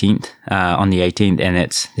 on 18th. on the 18th, and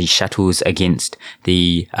it's the Shuttles against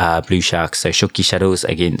the Blue Sharks. So Shokki Shuttles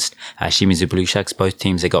against Shimizu Blue Sharks. Both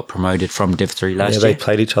teams that got promoted from Div 3 last year. Yeah, they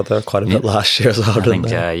played each other quite a bit last year as well, I think,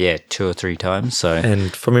 they? 2 or 3 times. So,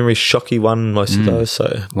 and from memory, Shokki won most of those.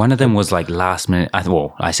 So one of them was like last minute.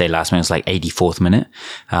 I say last minute, it was like 84th minute.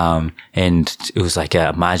 And it was like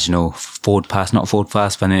a marginal forward pass, not forward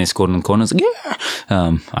pass, but then they scored in the corner. I was like,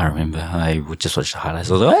 yeah. I remember I would just watch the highlights.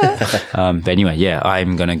 I was like, but anyway, yeah,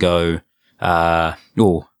 I'm going to go, I'm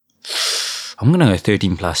going to go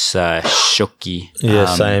 13 plus Shokki. Yeah,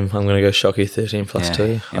 same. I'm going to go Shokki 13 plus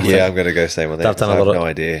 2. I'm going to go same with that. I have no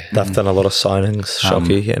idea. They've done a lot of signings,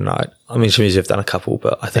 Shokki, and I mean, Shimizu have done a couple,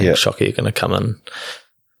 but I think Shokki are going to come in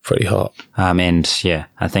pretty hot. And yeah,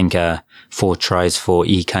 I think 4 tries for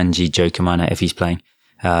Ikanji Jokamana if he's playing.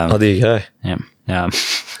 There you go. Yeah.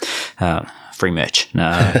 Free merch.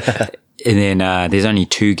 And then there's only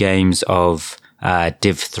 2 games of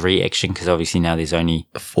Div 3 action, because obviously now there's only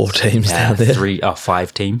 4 teams down there.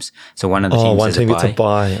 5 teams. So one of the teams one team gets a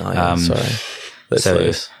bye.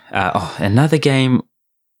 Sorry. Another game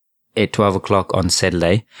at 12 o'clock on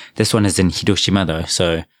Saturday. This one is in Hiroshima though,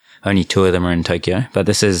 so only 2 of them are in Tokyo. But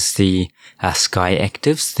this is the Sky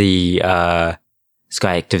Actives,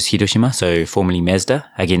 Sky Actives Hiroshima, so formerly Mazda,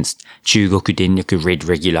 against Chugoku Denryoku Red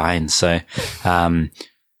Reggie Lions. So,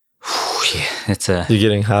 it's a... You're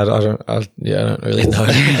getting hard. I don't really know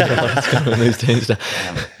what's going on in these teams now,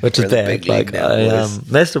 which is bad. Like,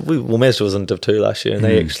 Mazda was in Div 2 last year, and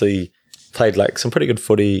they actually played like some pretty good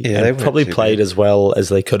footy, and probably played as well as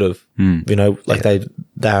they could have. You know, like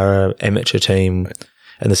they're an amateur team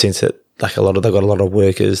in the sense that like they've got a lot of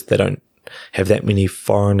workers. They don't have that many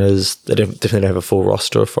foreigners. They definitely don't have a full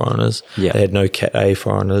roster of foreigners. Yeah. They had no Cat A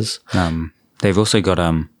foreigners. They've also got,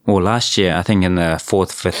 last year, I think in the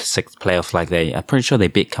 4th, 5th, 6th playoff, I'm pretty sure they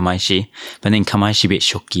beat Kamaishi, but then Kamaishi beat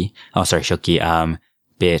Shokki,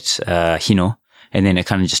 beat Hino, and then it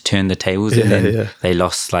kind of just turned the tables, and then they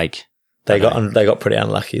lost, they got pretty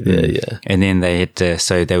unlucky there, yeah. And then they had to,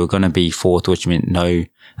 so they were going to be 4th, which meant no,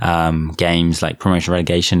 games like promotion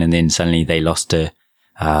relegation, and then suddenly they lost to,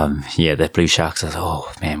 the Blue Sharks. I was like,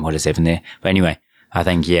 oh man, what is even there? But anyway, I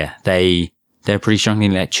think, they're pretty strongly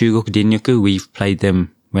like Chugoku Denryoku. We've played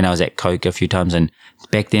them when I was at Coke a few times, and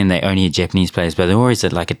back then they only had Japanese players, but they're always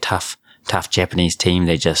like a tough Japanese team.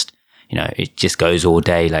 They just, it just goes all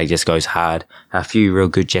day, just goes hard. A few real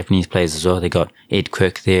good Japanese players as well. They got Ed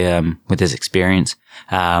Quirk there, with his experience.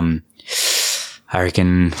 I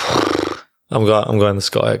reckon. I'm going the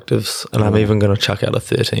Sky Actives, and I'm even going to chuck out a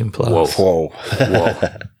 13 plus. Whoa.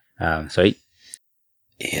 Sweet.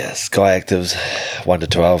 Yeah, Sky Actives 1 to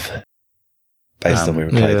 12. Based on when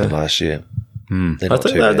we played them last year. I think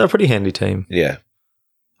they're a pretty handy team. Yeah.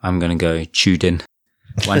 I'm going to go Chuden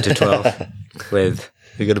 1 to 12 with...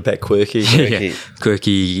 You got to back Quirky.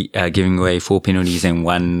 Quirky giving away 4 penalties and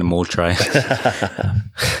 1 more try.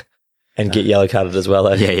 And get yellow carded as well.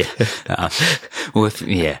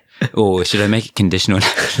 Or should I make it conditional?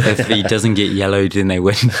 If he doesn't get yellowed, then they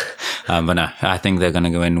win. But no, I think they're going to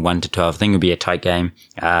go in 1 to 12. I think it'll be a tight game.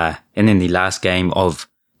 And then the last game of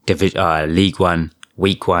League 1,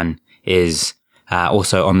 Week 1 is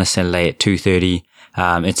also on the Saturday at 2:30.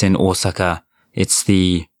 It's in Osaka. It's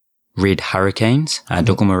the Red Hurricanes,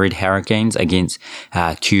 Dokuma Red Hurricanes against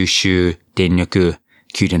Kyushu Denryoku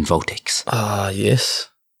Kyuden Voltex. Yes.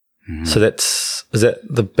 So is that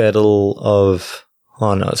the battle of...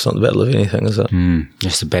 Oh no, it's not the battle of anything, is it?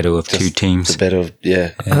 Just the battle of 2 teams. The battle of,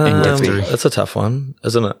 that's a tough one,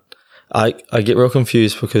 isn't it? I get real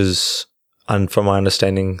confused because... And from my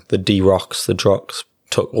understanding, the D-Rocks, the Drocs,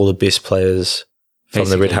 took all the best players from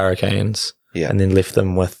the Red Hurricanes and then left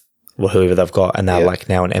them with whoever they've got, and they're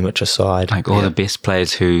now an amateur side. All the best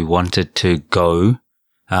players who wanted to go.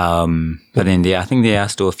 But then I think there are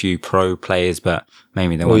still a few pro players, but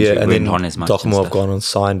maybe the ones who weren't on as much. Dokuma have gone and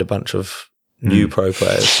signed a bunch of new pro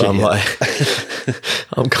players. So I'm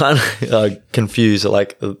I'm kind of confused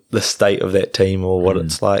at the state of that team or what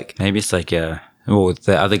it's like. Maybe it's or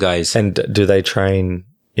the other guys. And do they train,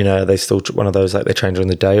 are they still one of those, they train during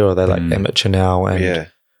the day, or are they amateur now and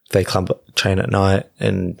they train at night?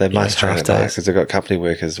 And they must train at night because they've got company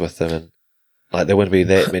workers with them, and there wouldn't be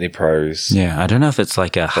that many pros. Yeah, I don't know if it's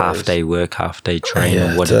like a half-day work, half-day train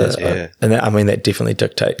or what it is. And that definitely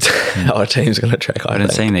dictates how a team's going to track, I think. I'm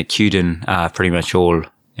saying that Kyuden are pretty much all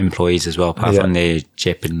employees as well, apart from their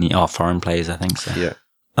Japanese foreign players, I think so. Yeah.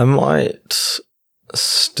 I might...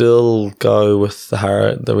 still go with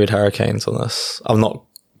the Red Hurricanes on this. I'm not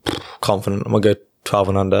confident. I'm going to go 12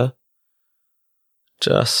 and under.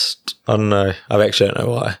 I don't know. I actually don't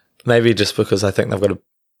know why. Maybe just because I think they've got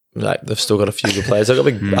like they've still got a few good players. They've got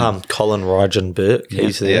big Colin Rygen Burke. Yeah.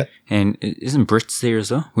 He's there. And isn't Brits there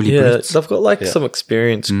as well? Willie Yeah, Brits? they've got like some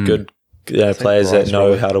experienced, good players that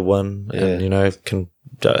know how to win and,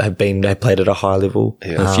 have played at a high level.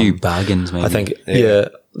 Yeah. A few bargains, maybe. I think,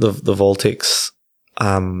 the Voltex,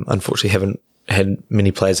 unfortunately haven't had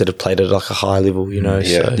many players that have played at like a high level, Yeah.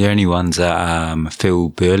 so. The only ones are Phil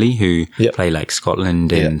Burley, who Yep. play like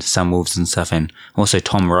Scotland and Sunwolves and stuff, and also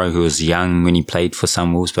Tom Rowe, who was young when he played for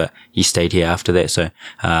Sunwolves, but he stayed here after that. So,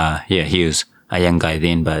 he was a young guy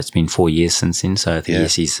then, but it's been 4 years since then. So I think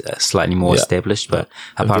he's slightly more established. But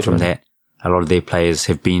apart from that, a lot of their players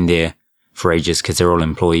have been there for ages because they're all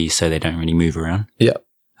employees, so they don't really move around. Yeah.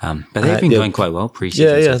 But they've been going quite well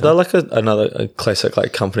pre-season. Yeah. They're like another classic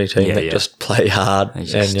like company team that just play hard and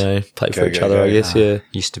play for each other, I guess.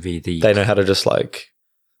 Used to be they know how to just like,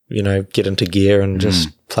 get into gear and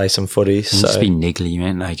just play some footy. It used to be niggly,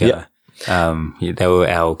 man. Like, they were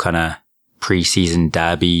our kind of pre-season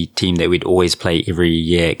derby team that we'd always play every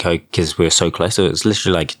year at Coke because we were so close. So it was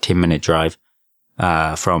literally like a 10-minute drive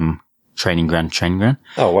from training ground.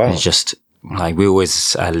 Oh, wow. It's just like we were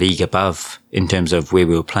always a league above in terms of where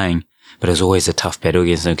we were playing, but it was always a tough battle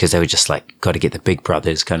against them because they were just like, got to get the big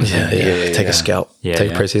brothers kind of thing. Take a scout.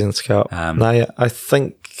 Take a pre-season scout. I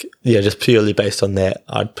think, just purely based on that,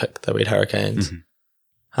 I'd pick the Red Hurricanes.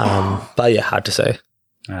 But hard to say.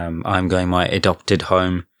 I'm going my adopted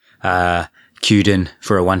home, Cuden,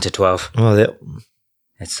 for a 1 to 12. Oh,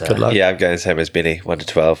 It's good luck. Yeah, I'm going the same as Benny, 1 to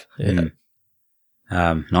 12. Yeah.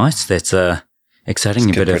 Nice. That's exciting.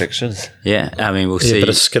 Good predictions. I mean, we'll A see. bit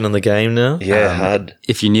of skin in the game now. Yeah, hard.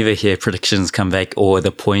 If you never hear predictions come back or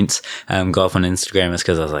the points go up on Instagram, it's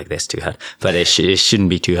because I was like, that's too hard. But it shouldn't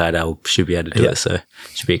be too hard. I should be able to do it. So it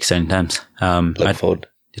should be exciting times. Look forward.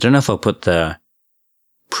 I don't know if I'll put the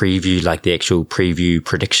preview, like the actual preview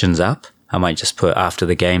predictions up. I might just put after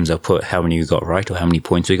the games, I'll put how many we got right or how many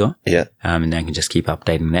points we got. Yeah. And then I can just keep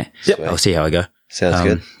updating that. Yep. I'll see how I go. Sounds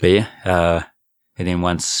good. But and then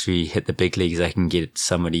once we hit the big leagues, I can get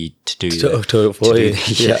somebody to do To do it for you.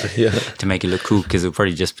 to make it look cool because it'll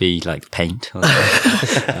probably just be like paint. But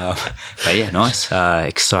nice.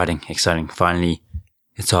 Exciting. Finally,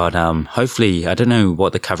 it's on. Hopefully, I don't know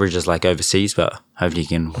what the coverage is like overseas, but hopefully you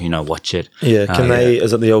can, watch it. Yeah,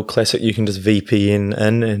 is it the old classic? You can just VPN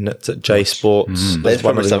in and it's at J Sports. That's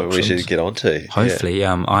probably something we should get onto. Hopefully,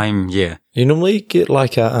 You normally get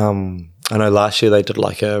like a I know last year they did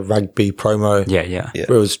like a rugby promo. Yeah.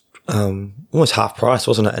 Where it was almost half price,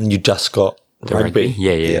 wasn't it? And you just got the rugby.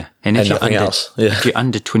 Yeah. And if you're nothing under, else. Yeah. if you're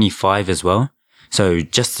under 25 as well, so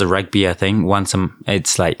just the rugby, I think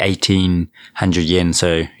it's like 1,800 yen,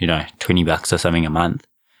 so $20 or something a month.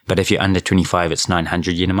 But if you're under 25, it's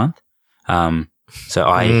 900 yen a month. So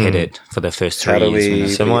I hit it for the first 3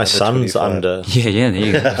 years. So my son's under. Yeah, there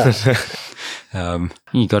you go.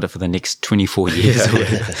 You got it for the next 24 years.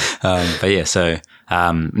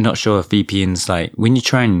 Not sure if VPN's like, when I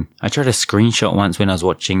tried to screenshot once when I was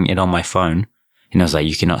watching it on my phone, and I was like,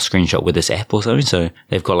 you cannot screenshot with this app or something. So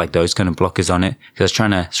they've got like those kind of blockers on it. Because I was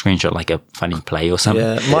trying to screenshot like a funny play or something.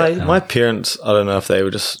 Yeah, my parents, I don't know if they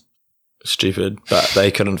were just stupid, but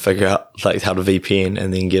they couldn't figure out like how to VPN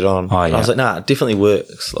and then get on. I was like, nah, it definitely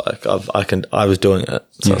works. Like I was doing it.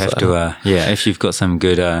 So you have to, if you've got some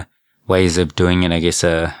good ways of doing it, I guess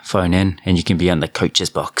phone in and you can be on the coach's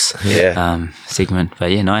box segment.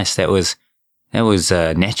 But nice. That was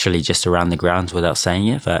naturally just around the grounds without saying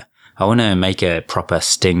it, but I want to make a proper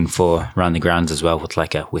sting for around the grounds as well with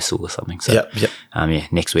like a whistle or something. So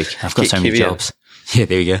next week I've got so many jobs. Yeah,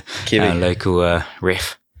 there you go. Local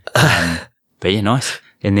ref. But nice.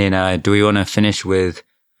 And then do we want to finish with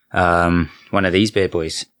one of these bad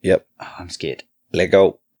boys? Yep. Oh, I'm scared. Let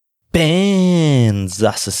go. Ben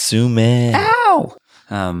Zasasume. Ow!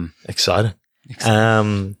 Exciting.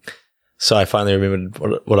 So I finally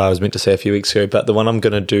remembered what I was meant to say a few weeks ago, but the one I'm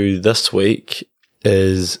going to do this week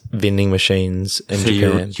is vending machines in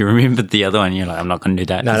Japan. You remembered the other one. You're like, I'm not going to do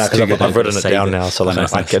that. No, because I've written it down now, so I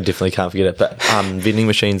definitely can't forget it. But vending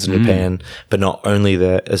machines in Japan, but not only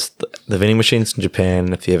that, is the vending machines in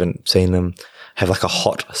Japan, if you haven't seen them, have like a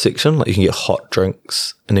hot section. Like you can get hot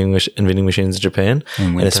drinks in vending machines in Japan.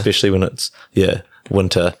 And especially when it's,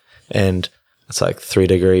 winter and it's like 3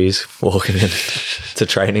 degrees walking in to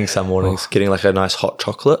training some mornings, getting like a nice hot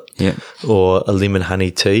chocolate or a lemon honey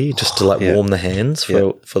tea just to like warm the hands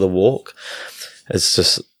for the walk. It's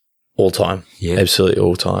just all time. Yeah. Absolutely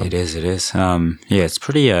all time. It is. It's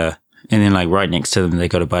pretty, and then like right next to them, they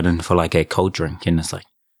got a button for like a cold drink and it's like,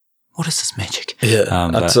 what is this magic? Yeah.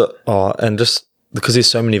 And just because there's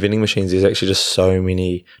so many vending machines, there's actually just so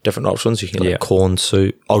many different options. You can get like corn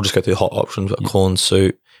soup. I'll just go through the hot options, but corn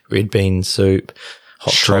soup, red bean soup,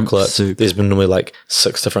 hot Shrimp chocolate. soup. There's been normally like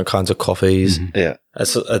 6 different kinds of coffees. Yeah.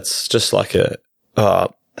 It's just like a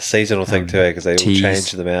seasonal thing too, because they teas. all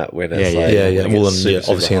change them out when it's Yeah, like yeah. yeah. it Well, gets and super,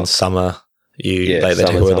 super obviously in hot. summer, they take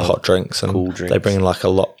summertime. away the hot drinks and Cool they drinks. bring in like a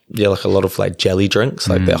lot of like jelly drinks,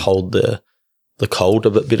 like that hold the cold a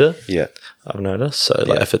bit better. Yeah. I've noticed. So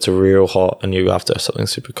like if it's a real hot and you after something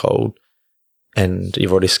super cold and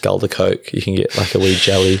you've already sculled the Coke, you can get like a wee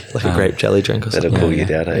jelly, like a grape jelly drink or That'll something. cool you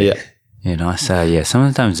down, eh? Yeah. Yeah, nice. Yeah,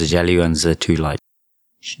 sometimes the jelly ones are too like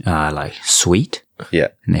sweet, Yeah.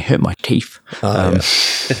 and they hurt my teeth. I'm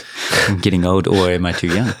getting old, or am I too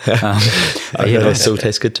young? They still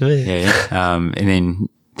taste good to me. Yeah. And then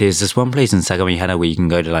there's this one place in Sagamihara where you can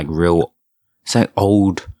go to like real, it's like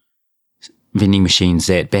old vending machines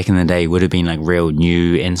that back in the day would have been like real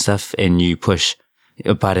new and stuff, and you push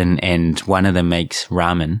a button and one of them makes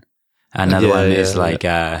ramen. Another one is like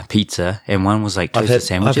pizza, and one was like toasted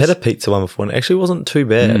sandwiches. I've had a pizza one before, and it actually wasn't too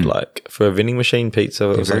bad. Like for a vending machine pizza,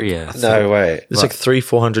 it was very, No way. it's like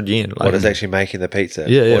 300-400 yen. Like, What is actually making the pizza?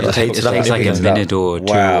 Yeah, Or it just heats it hooks up. It takes like a heats it minute up? or two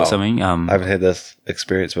Wow. or something. I haven't had this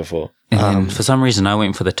experience before. And then for some reason, I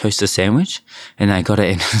went for the toaster sandwich, and I got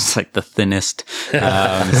it, and it was like the thinnest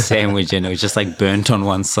sandwich, and it was just like burnt on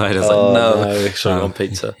one side. I was like, no. actually on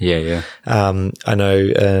pizza. Yeah. I know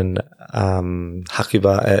in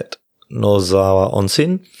Hakuba at Nozawa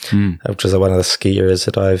Onsen, which is one of the ski areas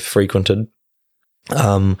that I've frequented.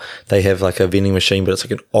 They have like a vending machine, but it's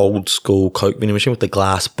like an old school Coke vending machine with the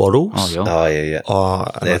glass bottles. Oh, yeah. Oh, yeah. Oh,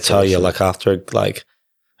 and That's I tell you, awesome. like after like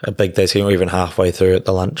a big day skiing or even halfway through at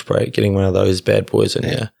the lunch break, getting one of those bad boys in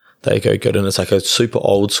here, they go good. And it's like a super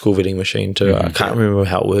old school vending machine too. I can't remember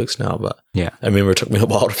how it works now, but Yeah. I remember it took me a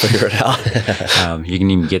while to figure it out. You can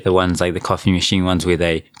even get the ones like the coffee machine ones where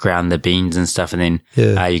they ground the beans and stuff, and then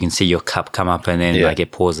you can see your cup come up, and then like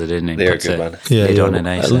it pours it in and They're a puts good a one. lid on it.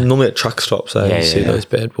 Eh? So, Normally at truck stops, you see those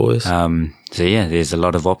bad boys. so yeah, there's a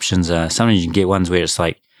lot of options. Sometimes you can get ones where it's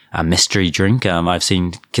like a mystery drink. I've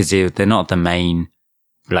seen, because they're not the main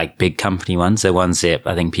like big company ones, the ones that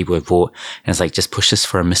I think people have bought, and it's like, just push this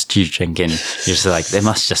for a mystery drink, and you're just like, they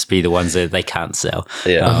must just be the ones that they can't sell.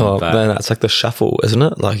 Yeah. But then it's like the shuffle, isn't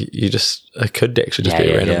it? Like it could actually just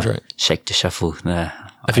be a random drink. Shake to shuffle.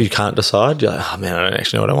 If you can't decide, you're like, oh man, I don't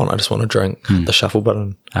actually know what I want. I just want to drink the shuffle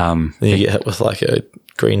button. Then you get hit with like a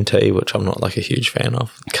green tea, which I'm not like a huge fan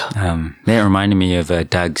of. That reminded me of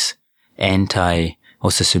Doug's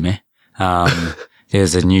anti-osusume.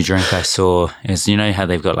 There's a new drink I saw. Is, you know how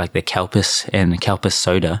they've got like the Kalpis and the Kalpis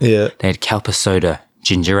soda? Yeah. They had Kalpis soda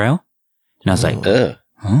ginger ale. And I was like, Ugh.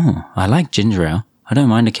 I like ginger ale. I don't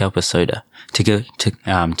mind a Kalpis soda.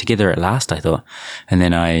 Together at last, I thought. And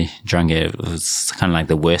then I drank it. It was kind of like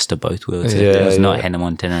the worst of both worlds. It was not Hannah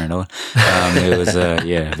Montana at all. It was,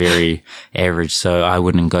 very average. So I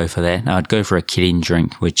wouldn't go for that. I'd go for a Kirin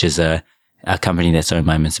drink, which is a company that's owned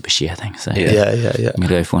by Mitsubishi, I think. So Yeah. I'm going to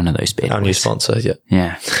go for one of those bad Our new boys. sponsor, yeah.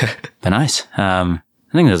 Yeah. But nice. I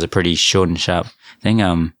think that was a pretty short and sharp thing.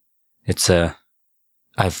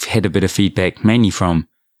 I've had a bit of feedback, mainly from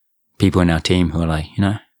people in our team who are like,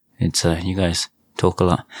 you guys talk a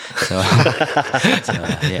lot. So,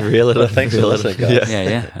 yeah. Really? Thanks for listening, guys.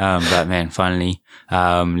 Yeah. But man, finally,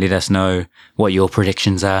 let us know what your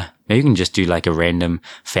predictions are. Maybe you can just do like a random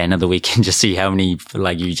fan of the week and just see how many,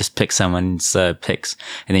 like you just pick someone's picks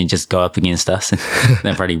and then you just go up against us and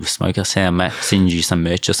they'll probably smoke us. I might send you some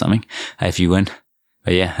merch or something if you win.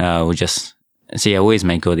 But yeah, we'll just see. I always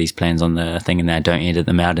make all these plans on the thing and then I don't edit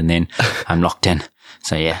them out and then I'm locked in.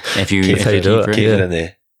 So yeah, if you're Keep it in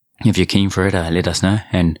there. If you're keen for it, let us know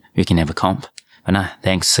and we can have a comp. But nah,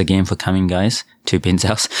 thanks again for coming, guys, to Ben's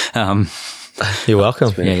house. You're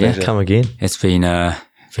welcome. Yeah. Come again. It's been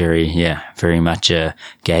very much a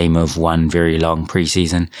game of one very long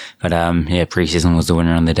preseason. But preseason was the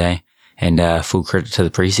winner on the day, and full credit to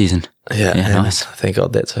the preseason. Yeah, nice. Thank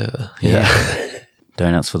God that's over. Yeah.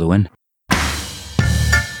 Donuts for the win.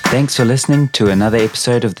 Thanks for listening to another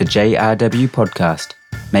episode of the JRW podcast.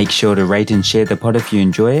 Make sure to rate and share the pod if you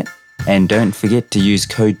enjoy it, and don't forget to use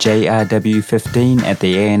code JRW15 at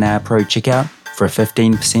the ANR Pro checkout for a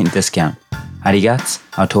 15% discount. Arigats,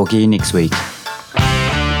 I'll talk to you next week.